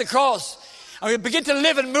foot of the cross. And we begin to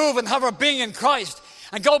live and move and have our being in Christ.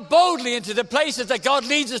 And go boldly into the places that God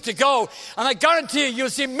leads us to go. And I guarantee you'll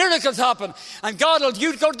see miracles happen. And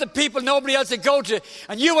you go to the people nobody else will go to.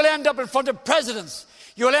 And you will end up in front of presidents.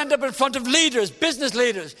 You'll end up in front of leaders, business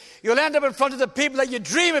leaders. You'll end up in front of the people that you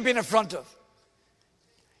dream of being in front of.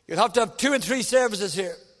 You'll have to have 2 and 3 services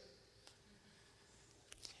here.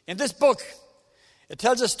 In this book, it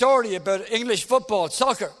tells a story about English football,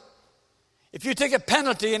 soccer. If you take a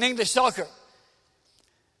penalty in English soccer,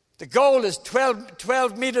 the goal is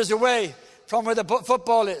 12 meters away from where the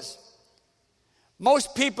football is.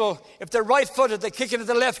 Most people, if they're right-footed, they kick into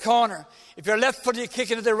the left corner. If you're left-footed, you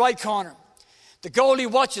kick into the right corner. The goalie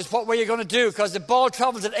watches what way you're going to do because the ball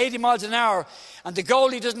travels at 80 miles an hour and the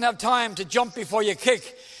goalie doesn't have time to jump before you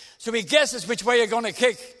kick. So he guesses which way you're going to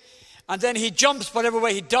kick. And then he jumps whatever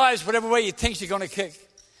way, he dives whatever way he thinks you're going to kick.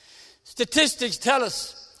 Statistics tell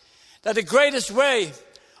us that the greatest way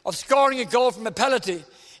of scoring a goal from a penalty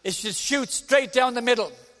is to shoot straight down the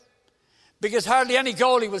middle, because hardly any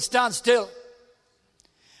goalie will stand still.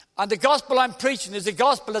 And the gospel I'm preaching is the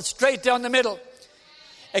gospel that's straight down the middle.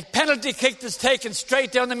 A penalty kick that's taken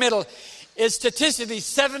straight down the middle is statistically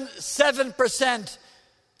 7%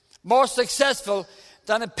 more successful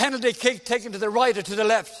than a penalty kick taken to the right or to the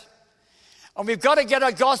left. And we've got to get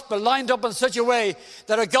our gospel lined up in such a way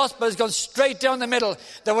that our gospel is going straight down the middle,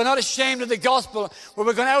 that we're not ashamed of the gospel, where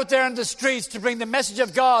we're going out there in the streets to bring the message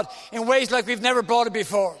of God in ways like we've never brought it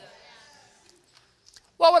before.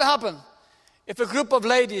 What would happen if a group of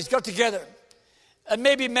ladies got together and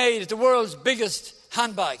maybe made the world's biggest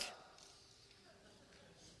handbag?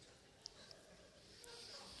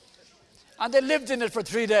 And they lived in it for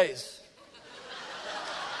 3 days.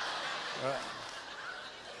 Right.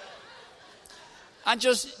 And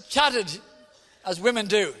just chatted as women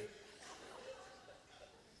do.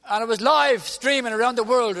 And it was live streaming around the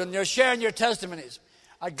world, and you're sharing your testimonies.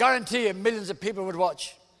 I guarantee you millions of people would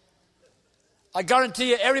watch. I guarantee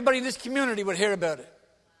you everybody in this community would hear about it.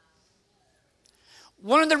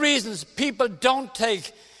 One of the reasons people don't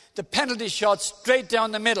take the penalty shot straight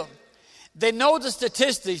down the middle, they know the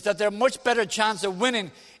statistics that they're a much better chance of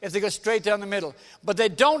winning if they go straight down the middle. But they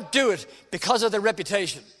don't do it because of their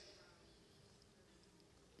reputation.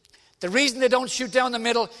 The reason they don't shoot down the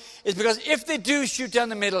middle is because if they do shoot down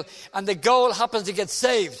the middle and the goal happens to get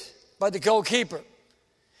saved by the goalkeeper,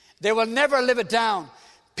 they will never live it down.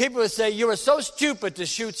 People will say, you are so stupid to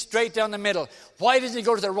shoot straight down the middle. Why doesn't he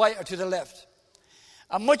go to the right or to the left?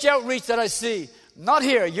 And much outreach that I see, not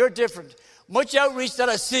here, you're different. Much outreach that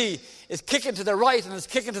I see is kicking to the right and is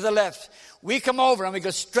kicking to the left. We come over and we go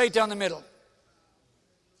straight down the middle.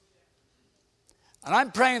 And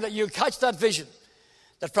I'm praying that you catch that vision.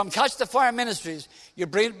 That from Catch the Fire Ministries, you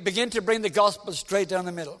begin to bring the gospel straight down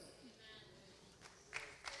the middle.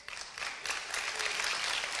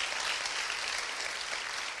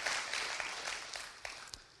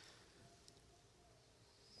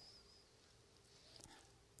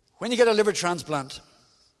 When you get a liver transplant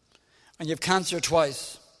and you have cancer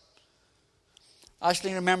twice,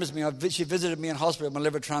 Ashley remembers me. She visited me in hospital with my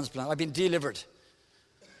liver transplant. I've been delivered.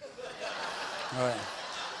 All right.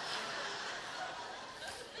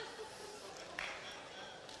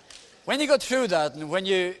 When you go through that and when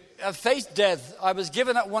you have faced death, I was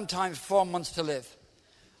given at one time 4 months to live.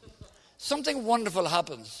 Something wonderful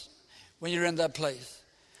happens when you're in that place.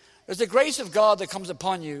 There's the grace of God that comes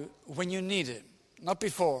upon you when you need it, not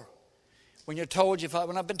before. When you're told,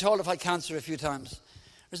 when I've been told I've had cancer a few times,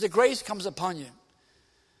 there's the grace comes upon you.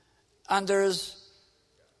 And there's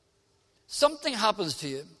something happens to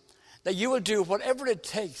you that you will do whatever it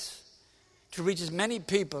takes to reach as many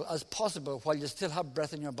people as possible while you still have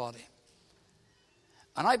breath in your body.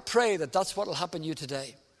 And I pray that that's what will happen to you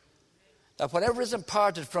today. That whatever is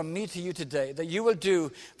imparted from me to you today, that you will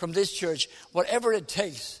do from this church whatever it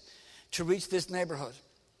takes to reach this neighborhood.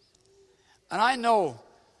 And I know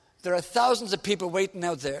there are thousands of people waiting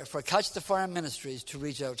out there for Catch the Fire Ministries to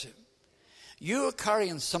reach out to. You are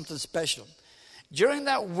carrying something special. During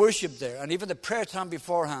that worship there, and even the prayer time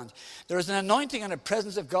beforehand, there is an anointing and a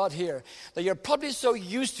presence of God here that you're probably so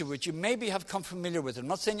used to it, you maybe have come familiar with it. I'm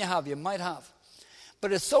not saying you have, you might have.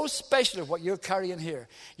 But it's so special what you're carrying here.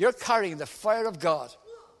 You're carrying the fire of God.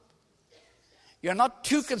 You're not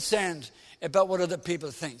too concerned about what other people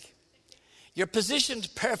think. You're positioned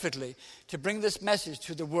perfectly to bring this message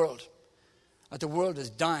to the world that the world is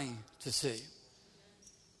dying to see.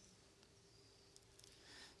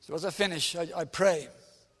 So as I finish, I pray.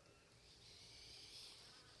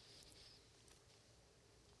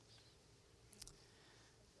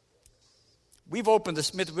 We've opened the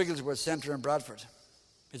Smith Wigglesworth Centre in Bradford,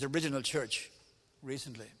 his original church,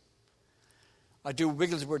 recently. I do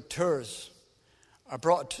Wigglesworth tours. I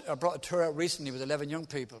brought a tour out recently with 11 young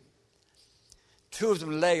people. 2 of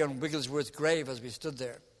them lay on Wigglesworth's grave as we stood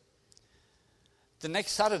there. The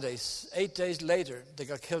next Saturday, 8 days later, they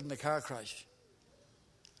got killed in a car crash.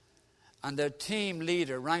 And their team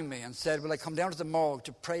leader rang me and said, will I come down to the morgue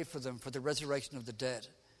to pray for them for the resurrection of the dead?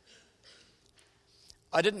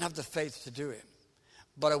 I didn't have the faith to do it,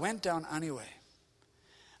 but I went down anyway.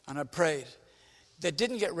 And I prayed. They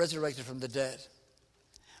didn't get resurrected from the dead,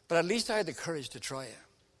 but at least I had the courage to try it.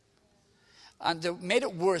 And it made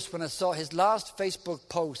it worse when I saw his last Facebook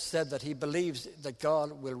post said that he believes that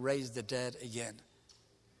God will raise the dead again.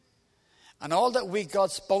 And all that week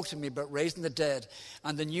God spoke to me about raising the dead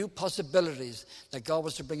and the new possibilities that God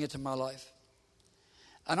was to bring into my life.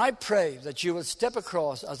 And I pray that you will step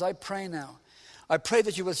across, as I pray now, I pray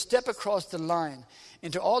that you will step across the line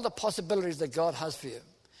into all the possibilities that God has for you.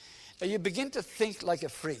 That you begin to think like a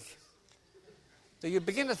freak. That you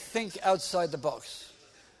begin to think outside the box.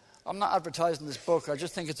 I'm not advertising this book. I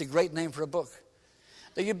just think it's a great name for a book.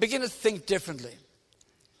 That you begin to think differently.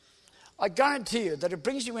 I guarantee you that it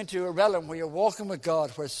brings you into a realm where you're walking with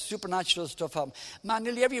God, where supernatural stuff happens. Man,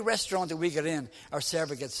 nearly every restaurant that we get in, our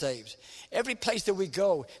server gets saved. Every place that we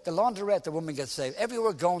go, the laundrette, the woman gets saved. Everywhere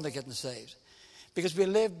we're going, they're getting saved. Because we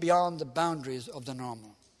live beyond the boundaries of the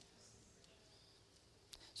normal.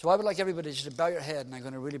 So I would like everybody just to bow your head, and I'm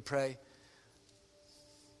going to really pray.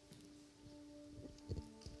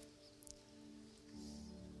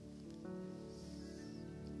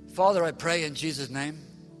 Father, I pray in Jesus' name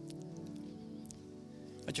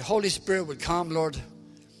that your Holy Spirit would come, Lord.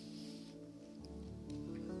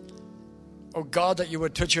 oh God, that you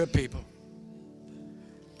would touch your people.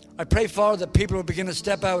 I pray, Father, that people will begin to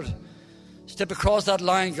step across that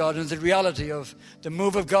line, God, into the reality of the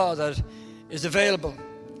move of God that is available.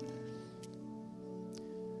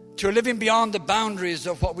 To living beyond the boundaries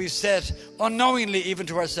of what we've set, unknowingly even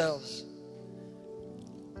to ourselves.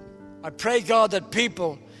 I pray, God, that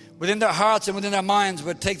people within their hearts and within their minds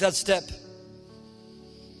would take that step.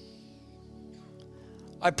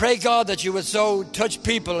 I pray, God, that you would so touch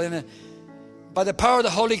people by the power of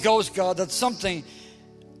the Holy Ghost, God, that something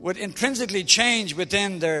would intrinsically change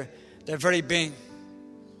within their very being.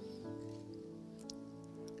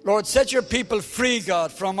 Lord, set your people free,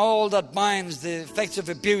 God, from all that binds the effects of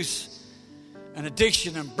abuse and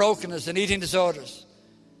addiction and brokenness and eating disorders.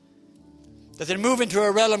 That they move into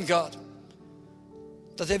a realm, God,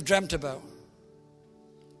 that they've dreamt about.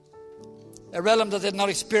 A realm that they've not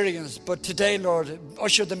experienced. But today, Lord,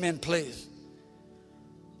 usher them in, please.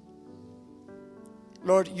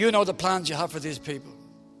 Lord, you know the plans you have for these people.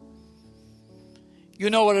 You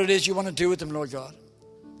know what it is you want to do with them, Lord God.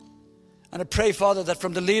 And I pray, Father, that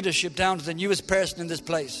from the leadership down to the newest person in this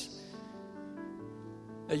place,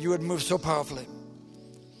 that you would move so powerfully.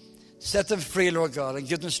 Set them free, Lord God, and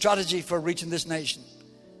give them strategy for reaching this nation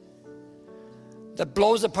that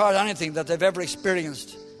blows apart anything that they've ever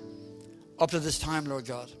experienced up to this time, Lord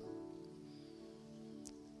God.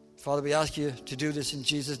 Father, we ask you to do this in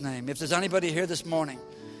Jesus' name. If there's anybody here this morning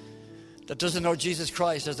that doesn't know Jesus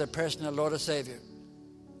Christ as their personal Lord and Savior,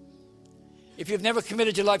 if you've never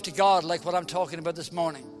committed your life to God like what I'm talking about this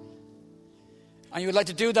morning, and you would like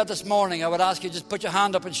to do that this morning, I would ask you just put your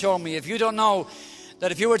hand up and show me. If you don't know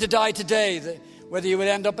that if you were to die today, whether you would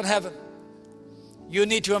end up in heaven, you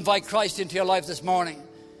need to invite Christ into your life this morning.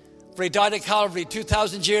 For he died at Calvary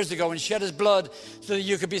 2,000 years ago and shed his blood so that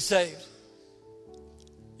you could be saved.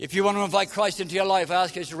 If you want to invite Christ into your life, I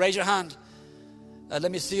ask you to raise your hand.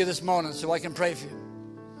 Let me see you this morning so I can pray for you.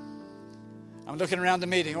 I'm looking around the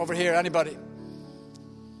meeting over here. Anybody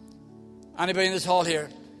in this hall here,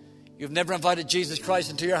 you've never invited Jesus Christ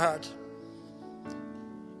into your heart,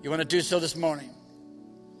 you want to do so this morning.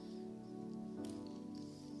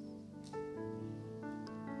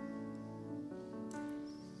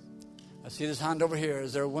 I see this hand over here.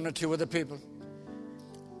 Is there one or two other people?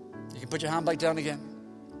 You can put your hand back down again.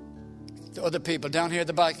 The other people down here at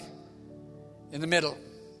the back, in the middle.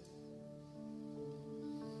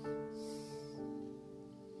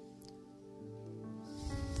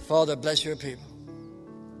 Father, bless your people.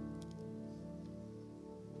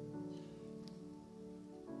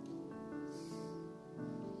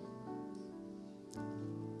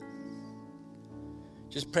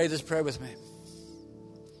 Just pray this prayer with me.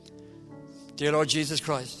 Dear Lord Jesus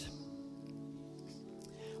Christ,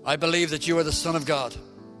 I believe that you are the Son of God.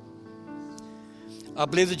 I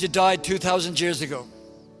believe that you died 2,000 years ago,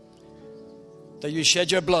 that you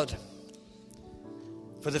shed your blood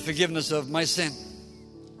for the forgiveness of my sin.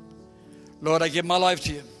 Lord, I give my life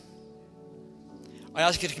to you. I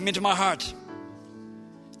ask you to come into my heart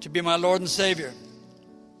to be my Lord and Savior.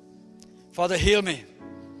 Father, heal me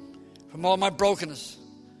from all my brokenness,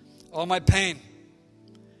 all my pain.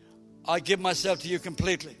 I give myself to you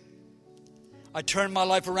completely. I turn my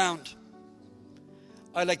life around.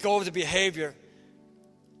 I let go of the behavior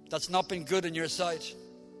that's not been good in your sight.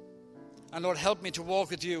 And Lord, help me to walk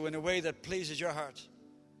with you in a way that pleases your heart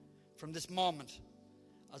from this moment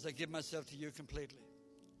as I give myself to you completely.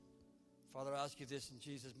 Father, I ask you this in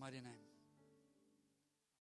Jesus' mighty name.